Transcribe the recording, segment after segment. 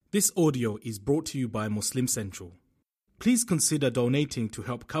This audio is brought to you by Muslim Central. Please consider donating to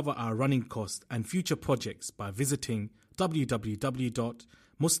help cover our running costs and future projects by visiting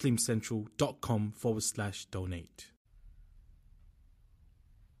www.muslimcentral.com/donate.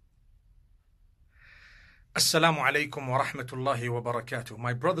 Assalamu alaikum wa rahmatullahi wa barakatuh.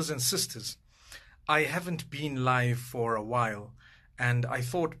 My brothers and sisters, I haven't been live for a while, and I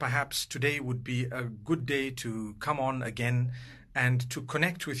thought perhaps today would be a good day to come on again and to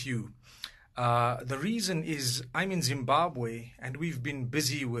connect with you. The reason is I'm in Zimbabwe and we've been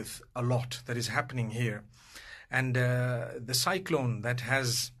busy with a lot that is happening here. And the cyclone that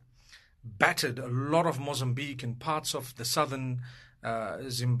has battered a lot of Mozambique and parts of the southern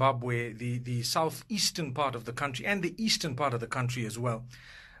Zimbabwe, the southeastern part of the country and the eastern part of the country as well,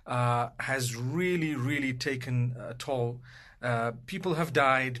 has really taken a toll. People have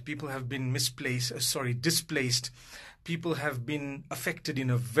died, people have been displaced. People have been affected in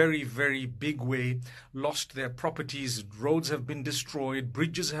a very big way, lost their properties, roads have been destroyed,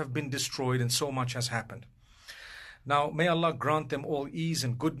 bridges have been destroyed, and so much has happened. Now, may Allah grant them all ease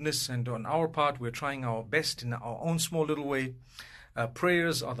and goodness, and on our part, we're trying our best in our own small little way.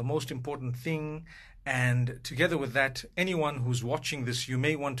 Prayers are the most important thing, and together with that, anyone who's watching this, you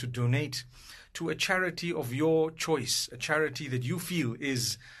may want to donate to a charity of your choice, a charity that you feel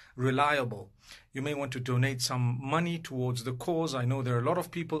is reliable. You may want to donate some money towards the cause. I know there are a lot of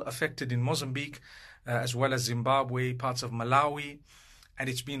people affected in Mozambique, as well as Zimbabwe, parts of Malawi, and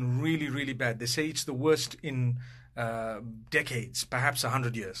it's been really bad. They say it's the worst in decades, perhaps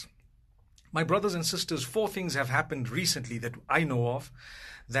 100 years. My brothers and sisters, 4 things have happened recently that I know of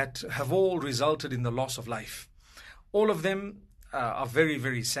that have all resulted in the loss of life. All of them are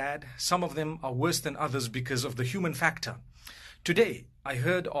very sad. Some of them are worse than others because of the human factor. Today, I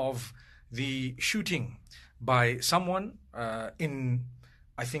heard of the shooting by someone in,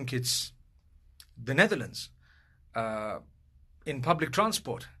 I think it's the Netherlands, in public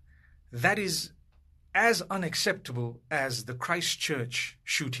transport. That is as unacceptable as the Christchurch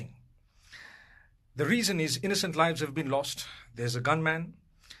shooting. The reason is innocent lives have been lost. There's a gunman.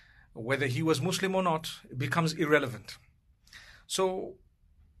 Whether he was Muslim or not, it becomes irrelevant. So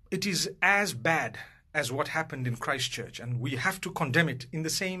it is as bad as what happened in Christchurch, and we have to condemn it in the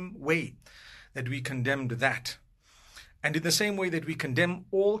same way that we condemned that, and in the same way that we condemn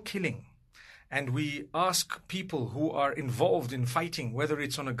all killing, and we ask people who are involved in fighting, whether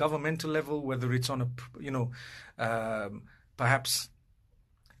it's on a governmental level, whether it's on a perhaps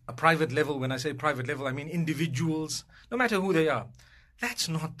a private level. When I say private level, I mean individuals, no matter who they are. That's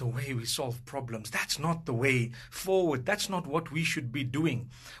not the way we solve problems. That's not the way forward. That's not what we should be doing.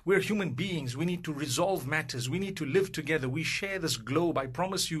 We're human beings. We need to resolve matters. We need to live together. We share this globe. I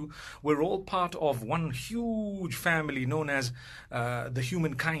promise you, we're all part of one huge family known as the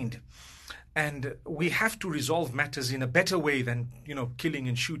humankind. And we have to resolve matters in a better way than, killing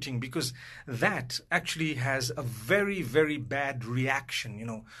and shooting, because that actually has a very bad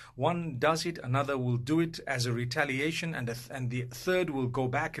reaction. One does it, another will do it as a retaliation, and the third will go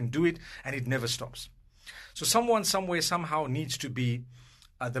back and do it, and it never stops. So someone, somewhere, somehow needs to be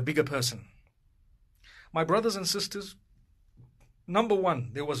the bigger person. My brothers and sisters, number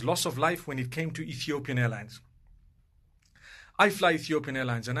one, there was loss of life when it came to Ethiopian Airlines. I fly Ethiopian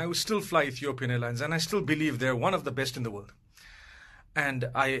Airlines, and I will still fly Ethiopian Airlines, and I still believe they're one of the best in the world.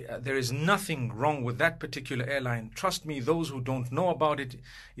 And there is nothing wrong with that particular airline. Trust me, those who don't know about it,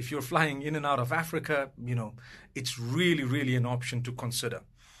 if you're flying in and out of Africa, it's really an option to consider.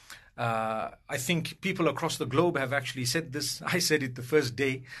 I think people across the globe have actually said this. I said it the first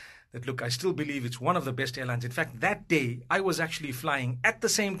day, that look, I still believe it's one of the best airlines. In fact, that day, I was actually flying at the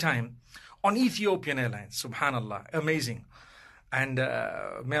same time on Ethiopian Airlines. Subhanallah, amazing. And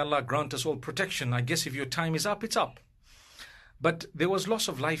may Allah grant us all protection. I guess if your time is up, it's up. But there was loss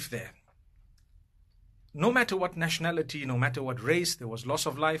of life there. No matter what nationality, no matter what race, there was loss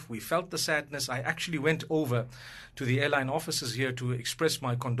of life. We felt the sadness. I actually went over to the airline offices here to express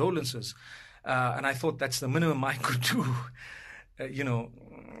my condolences. And I thought that's the minimum I could do.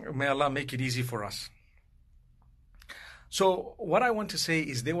 May Allah make it easy for us. So what I want to say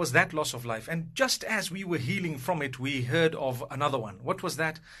is there was that loss of life. And just as we were healing from it, we heard of another one. What was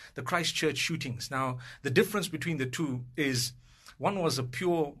that? The Christchurch shootings. Now, the difference between the two is one was a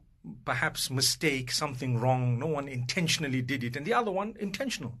pure, perhaps, mistake, something wrong. No one intentionally did it. And the other one,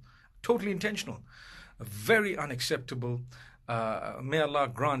 intentional, totally intentional. Very unacceptable. May Allah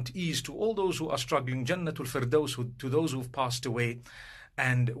grant ease to all those who are struggling. Jannatul Firdaus to those who've passed away.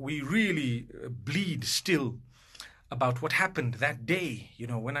 And we really bleed still about what happened that day.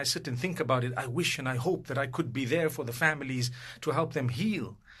 When I sit and think about it, I wish and I hope that I could be there for the families to help them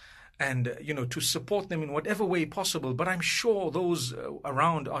heal. and to support them in whatever way possible. But I'm sure those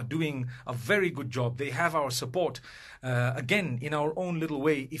around are doing a very good job. They have our support. Again, in our own little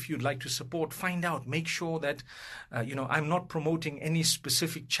way, if you'd like to support, find out, make sure that I'm not promoting any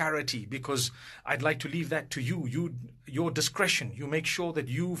specific charity, because I'd like to leave that to you, your discretion. You make sure that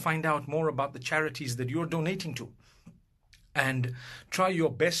you find out more about the charities that you're donating to, and try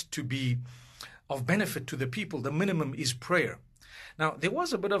your best to be of benefit to the people. The minimum is prayer. Now, there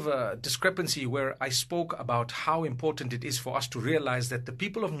was a bit of a discrepancy where I spoke about how important it is for us to realize that the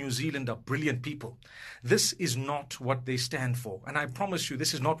people of New Zealand are brilliant people. This is not what they stand for. And I promise you,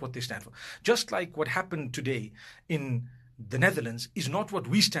 this is not what they stand for. Just like what happened today in the Netherlands is not what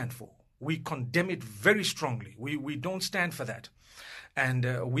we stand for. We condemn it very strongly. We don't stand for that. And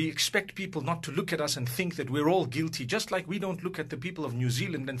we expect people not to look at us and think that we're all guilty, just like we don't look at the people of New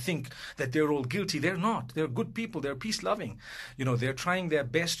Zealand and think that they're all guilty. They're not. They're good people. They're peace-loving. They're trying their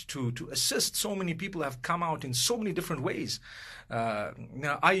best to assist. So many people have come out in so many different ways.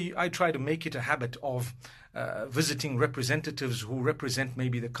 Now, I try to make it a habit of visiting representatives who represent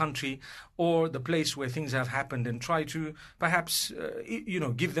maybe the country or the place where things have happened, and try to perhaps,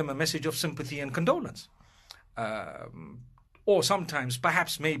 give them a message of sympathy and condolence. Or sometimes,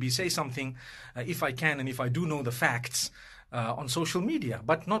 perhaps, maybe say something, if I can and if I do know the facts, on social media.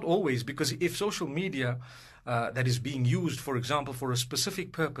 But not always, because if social media that is being used, for example, for a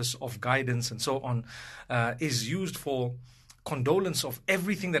specific purpose of guidance and so on, is used for condolence of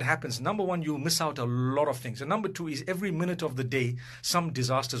everything that happens, number one, you'll miss out a lot of things. And number two is every minute of the day, some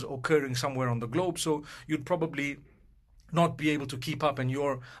disasters occurring somewhere on the globe. So you'd probably not be able to keep up, and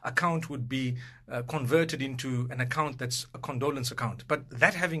your account would be converted into an account that's a condolence account. But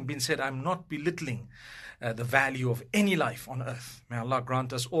that having been said, I'm not belittling the value of any life on earth. May Allah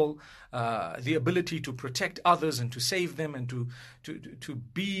grant us all the ability to protect others and to save them, and to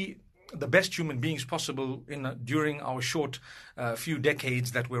be the best human beings possible during our short few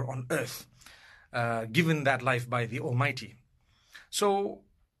decades that we're on earth, given that life by the Almighty. So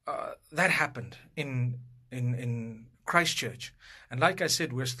that happened in Christchurch. And like I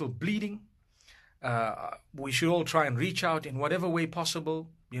said, we're still bleeding. We should all try and reach out in whatever way possible.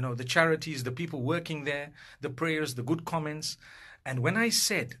 The charities, the people working there, the prayers, the good comments. And when I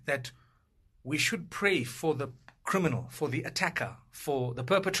said that we should pray for the criminal, for the attacker, for the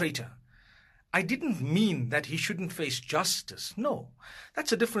perpetrator, I didn't mean that he shouldn't face justice. No,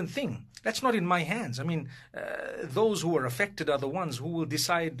 that's a different thing. That's not in my hands. I mean, those who are affected are the ones who will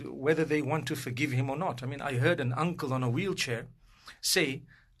decide whether they want to forgive him or not. I mean, I heard an uncle on a wheelchair say,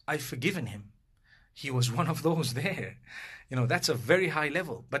 "I've forgiven him." He was one of those there. That's a very high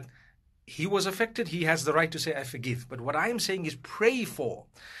level. But he was affected. He has the right to say, "I forgive." But what I am saying is pray for.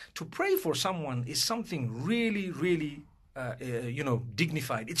 To pray for someone is something really, really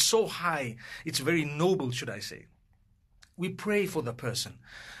dignified. It's so high. It's very noble, should I say. We pray for the person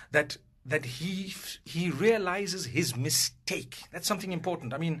that he realizes his mistake. That's something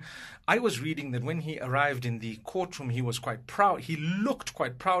important. I mean, I was reading that when he arrived in the courtroom, he was quite proud. He looked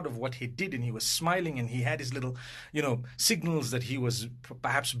quite proud of what he did, and he was smiling, and he had his little, signals that he was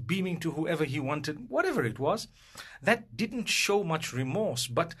perhaps beaming to whoever he wanted, whatever it was. That didn't show much remorse,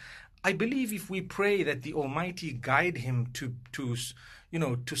 but I believe if we pray that the Almighty guide him to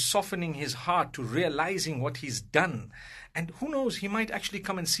softening his heart, to realizing what he's done. And who knows, he might actually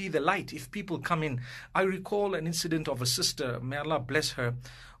come and see the light if people come in. I recall an incident of a sister, may Allah bless her,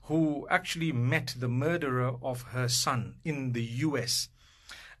 who actually met the murderer of her son in the US.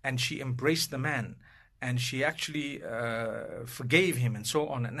 And she embraced the man. And she actually forgave him and so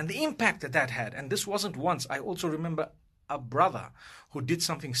on. And the impact that had. And this wasn't once. I also remember a brother who did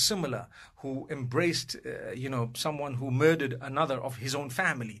something similar, who embraced, someone who murdered another of his own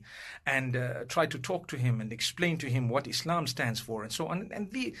family, and tried to talk to him and explain to him what Islam stands for and so on. And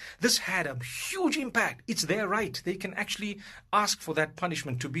this had a huge impact. It's their right. They can actually ask for that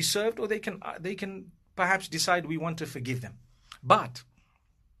punishment to be served, or they can perhaps decide we want to forgive them. But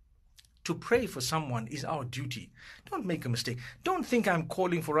to pray for someone is our duty. Don't make a mistake. Don't think I'm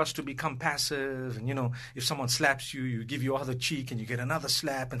calling for us to become passive and, if someone slaps you, you give your other cheek and you get another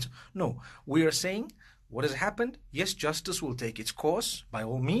slap. And so. No, we are saying what has happened. Yes, justice will take its course by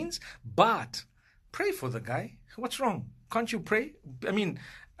all means, but pray for the guy. What's wrong? Can't you pray? I mean,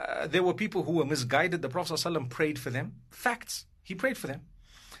 there were people who were misguided. The Prophet ﷺ prayed for them. Facts. He prayed for them.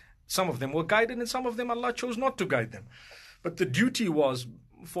 Some of them were guided and some of them Allah chose not to guide them. But the duty was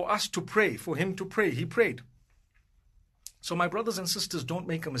for us to pray, for him to pray. He prayed. So my brothers and sisters, don't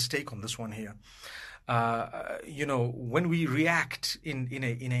make a mistake on this one here. When we react in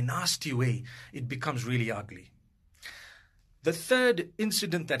a nasty way, it becomes really ugly. The third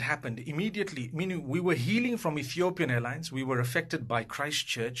incident that happened immediately, meaning we were healing from Ethiopian Airlines, we were affected by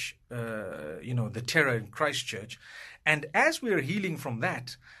Christchurch, the terror in Christchurch. And as we were healing from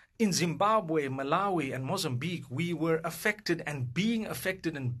that, in Zimbabwe, Malawi, and Mozambique, we were affected and being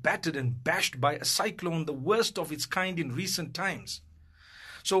affected and battered and bashed by a cyclone, the worst of its kind in recent times.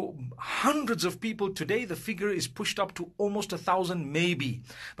 So hundreds of people today, the figure is pushed up to almost 1,000 maybe,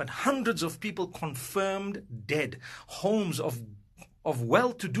 but hundreds of people confirmed dead. Homes of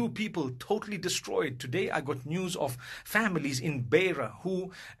well-to-do people totally destroyed. Today I got news of families in Beira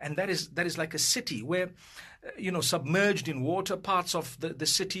and that is like a city where, submerged in water, parts of the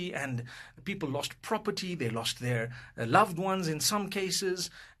city, and people lost property, they lost their loved ones in some cases,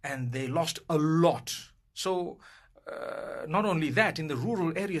 and they lost a lot. So not only that, in the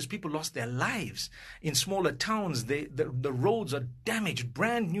rural areas, people lost their lives. In smaller towns, the roads are damaged.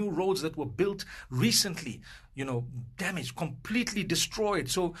 Brand new roads that were built recently, damaged, completely destroyed.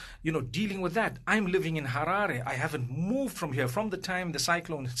 So, dealing with that. I'm living in Harare. I haven't moved from here from the time the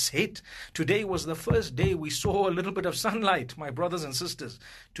cyclone hit. Today was the first day we saw a little bit of sunlight, my brothers and sisters.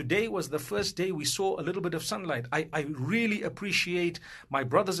 Today was the first day we saw a little bit of sunlight. I really appreciate my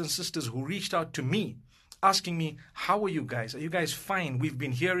brothers and sisters who reached out to me, asking me, how are you guys? Are you guys fine? We've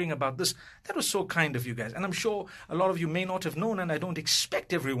been hearing about this. That was so kind of you guys. And I'm sure a lot of you may not have known, and I don't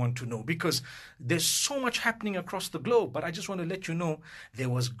expect everyone to know because there's so much happening across the globe. But I just want to let you know there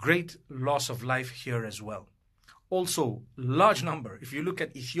was great loss of life here as well. Also, large number. If you look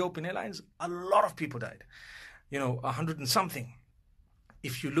at Ethiopian Airlines, a lot of people died. 100 and something.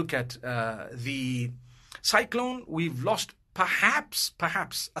 If you look at the cyclone, we've lost perhaps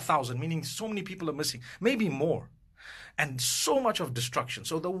 1,000, meaning so many people are missing, maybe more, and so much of destruction.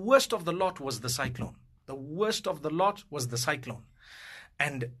 So the worst of the lot was the cyclone.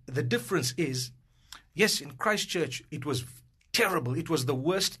 And the difference is, yes, in Christchurch, it was terrible. It was the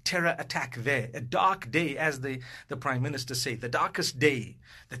worst terror attack there. A dark day, as the Prime Minister said, the darkest day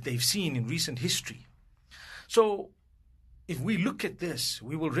that they've seen in recent history. So if we look at this,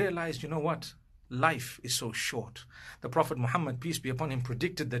 we will realize, what? Life is so short. The Prophet Muhammad, peace be upon him,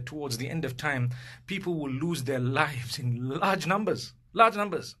 predicted that towards the end of time, people will lose their lives in large numbers.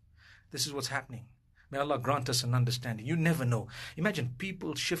 This is what's happening. May Allah grant us an understanding. You never know. Imagine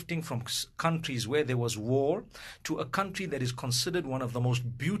people shifting from countries where there was war to a country that is considered one of the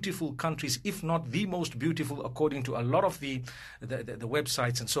most beautiful countries, if not the most beautiful, according to a lot of the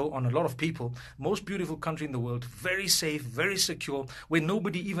websites and so on, a lot of people. Most beautiful country in the world, very safe, very secure, where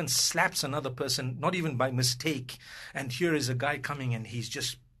nobody even slaps another person, not even by mistake. And here is a guy coming and he's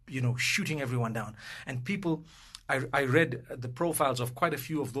just, shooting everyone down. And people, I read the profiles of quite a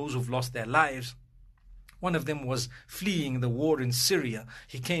few of those who've lost their lives. One of them was fleeing the war in Syria.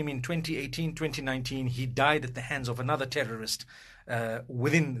 He came in 2018, 2019. He died at the hands of another terrorist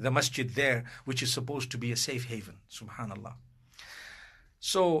within the masjid there, which is supposed to be a safe haven. Subhanallah.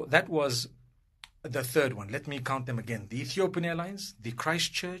 So that was the third one. Let me count them again. The Ethiopian Airlines, the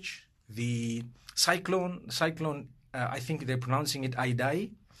Christchurch, the Cyclone. I think they're pronouncing it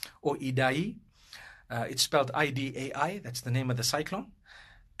Idai or Idai. It's spelled Idai. That's the name of the cyclone.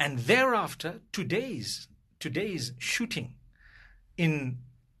 And thereafter, today's shooting in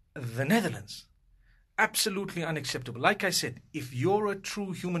the Netherlands, absolutely unacceptable. Like I said, if you're a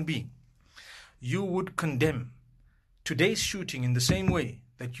true human being, you would condemn today's shooting in the same way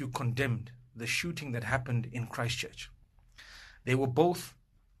that you condemned the shooting that happened in Christchurch. They were both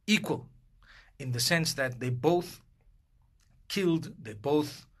equal in the sense that they both killed, they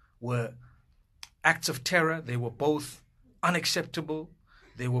both were acts of terror, they were both unacceptable.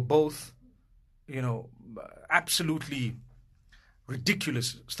 They were both, absolutely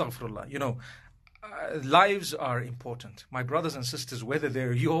ridiculous. Astaghfirullah. Lives are important. My brothers and sisters, whether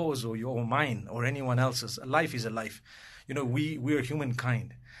they're yours or mine or anyone else's, a life is a life. We're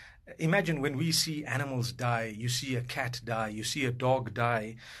humankind. Imagine when we see animals die, you see a cat die, you see a dog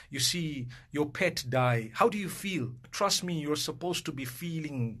die, you see your pet die. How do you feel? Trust me, you're supposed to be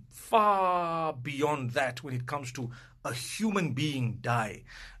feeling far beyond that when it comes to a human being die.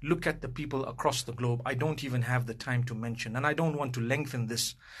 Look at the people across the globe. I don't even have the time to mention, and I don't want to lengthen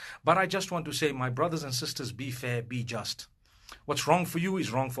this, but I just want to say, my brothers and sisters, be fair, be just. What's wrong for you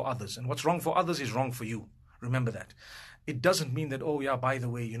is wrong for others, and what's wrong for others is wrong for you. Remember that. It doesn't mean that, oh yeah, by the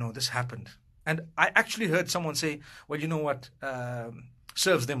way, this happened. And I actually heard someone say, well, you know what,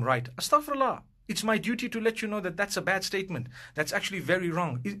 serves them right. Astaghfirullah. It's my duty to let you know that that's a bad statement. That's actually very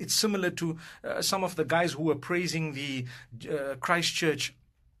wrong. It's similar to some of the guys who were praising the Christchurch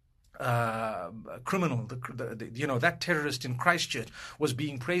criminal, that terrorist in Christchurch was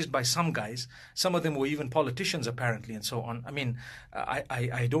being praised by some guys. Some of them were even politicians apparently, and so on. I mean,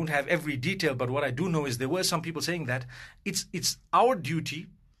 I don't have every detail, but what I do know is there were some people saying that it's our duty,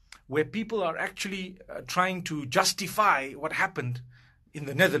 where people are actually trying to justify what happened in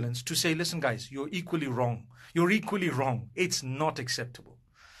the Netherlands, to say, listen guys, you're equally wrong. You're equally wrong. It's not acceptable.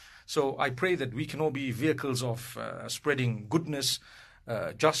 So I pray that we can all be vehicles of spreading goodness,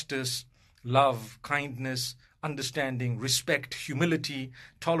 justice, love, kindness, understanding, respect, humility,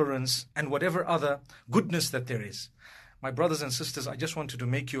 tolerance, and whatever other goodness that there is. My brothers and sisters, I just wanted to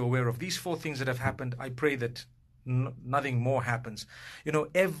make you aware of these 4 things that have happened. I pray that nothing more happens.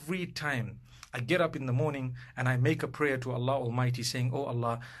 Every time I get up in the morning and I make a prayer to Allah Almighty saying, oh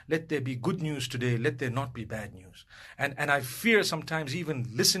Allah, let there be good news today, let there not be bad news. And I fear sometimes even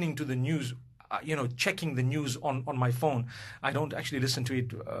listening to the news, checking the news on my phone. I don't actually listen to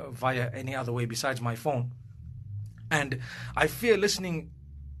it via any other way besides my phone. And I fear listening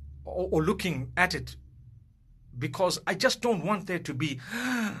or looking at it, because I just don't want there to be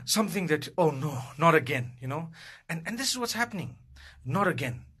something that, oh no, not again, And this is what's happening. Not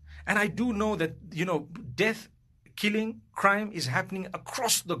again. And I do know that, death, killing, crime is happening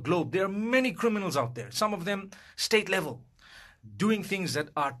across the globe. There are many criminals out there, some of them state level, doing things that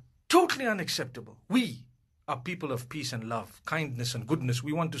are totally unacceptable. We are people of peace and love, kindness and goodness.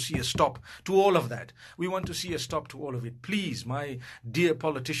 We want to see a stop to all of that. We want to see a stop to all of it. Please, my dear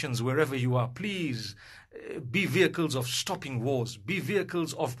politicians, wherever you are, please be vehicles of stopping wars. Be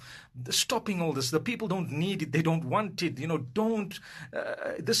vehicles of stopping all this. The people don't need it. They don't want it.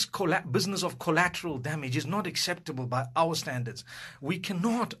 This business of collateral damage is not acceptable by our standards. We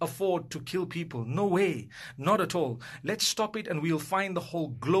cannot afford to kill people. No way. Not at all. Let's stop it, and we'll find the whole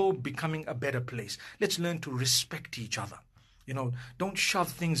globe becoming a better place. Let's learn to respect each other. Don't shove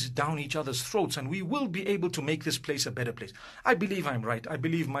things down each other's throats, and we will be able to make this place a better place. I believe I'm right. I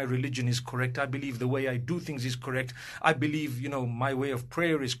believe my religion is correct. I believe the way I do things is correct. I believe, my way of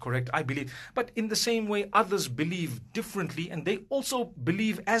prayer is correct. But in the same way, others believe differently, and they also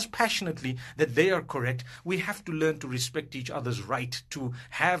believe as passionately that they are correct. We have to learn to respect each other's right to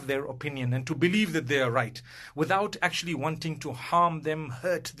have their opinion and to believe that they are right, without actually wanting to harm them,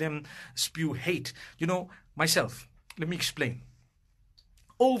 hurt them, spew hate. Myself, let me explain.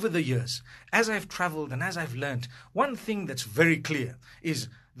 Over the years, as I've traveled and as I've learned, one thing that's very clear is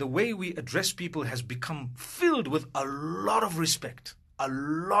the way we address people has become filled with a lot of respect. A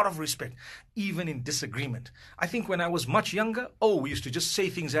lot of respect, even in disagreement. I think when I was much younger, we used to just say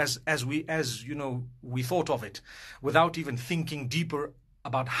things as we thought of it, without even thinking deeper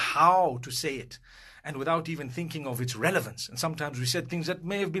about how to say it, and without even thinking of its relevance. And sometimes we said things that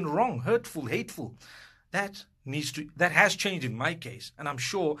may have been wrong, hurtful, hateful. That has changed in my case, and I'm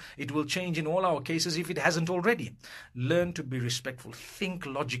sure it will change in all our cases if it hasn't already. Learn to be respectful. Think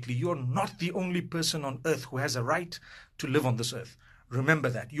logically. You're not the only person on earth who has a right to live on this earth. Remember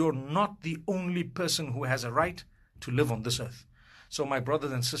that. You're not the only person who has a right to live on this earth. So my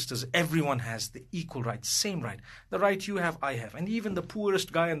brothers and sisters, everyone has the equal right, same right. The right you have, I have. And even the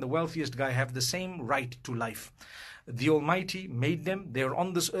poorest guy and the wealthiest guy have the same right to life. The Almighty made them. They're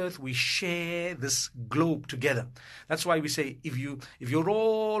on this earth. We share this globe together. That's why we say, if you're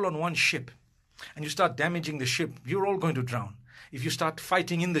all on one ship and you start damaging the ship, you're all going to drown. If you start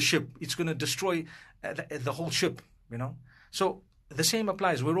fighting in the ship, it's going to destroy the whole ship, So the same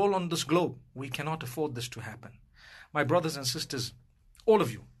applies. We're all on this globe. We cannot afford this to happen. My brothers and sisters, all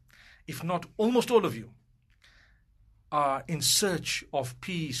of you, if not almost all of you, are in search of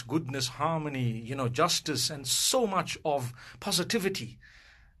peace, goodness, harmony, justice, and so much of positivity,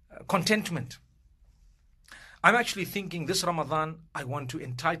 contentment. I'm actually thinking this Ramadan, I want to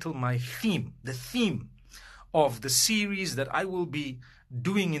entitle my theme, the theme of the series that I will be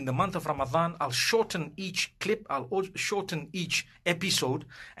doing in the month of Ramadan. I'll shorten each clip, I'll shorten each episode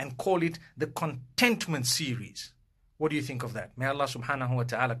and call it the Contentment Series. What do you think of that? May Allah subhanahu wa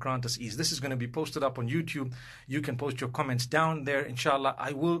ta'ala grant us ease. This is going to be posted up on YouTube. You can post your comments down there, inshallah.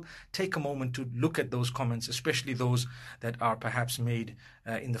 I will take a moment to look at those comments, especially those that are perhaps made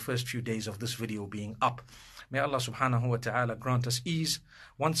in the first few days of this video being up. May Allah subhanahu wa ta'ala grant us ease.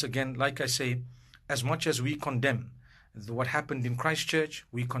 Once again, like I say, as much as we condemn what happened in Christchurch,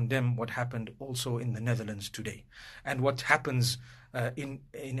 we condemn what happened also in the Netherlands today. And what happens in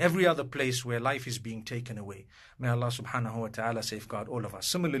every other place where life is being taken away. May Allah subhanahu wa ta'ala safeguard all of us.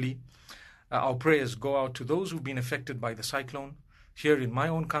 Similarly, our prayers go out to those who've been affected by the cyclone here in my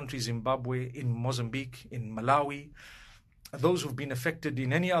own country, Zimbabwe, in Mozambique, in Malawi, those who've been affected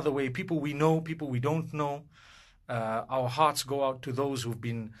in any other way, people we know, people we don't know, Our hearts go out to those who've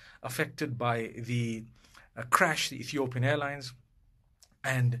been affected by the crash, the Ethiopian Airlines.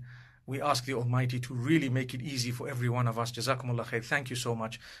 And we ask the Almighty to really make it easy for every one of us. Jazakumullah khair. Thank you so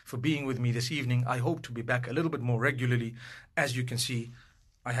much for being with me this evening. I hope to be back a little bit more regularly. As you can see,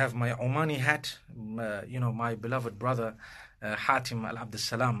 I have my Omani hat, my beloved brother Hatim Al-Abd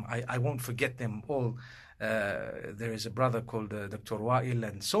Salam. I won't forget them all. There is a brother called Dr. Wa'il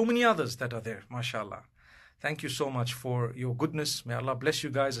and so many others that are there, mashallah. Thank you so much for your goodness. May Allah bless you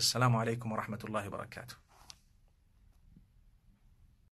guys. Assalamu alaikum wa rahmatullahi wa barakatuh.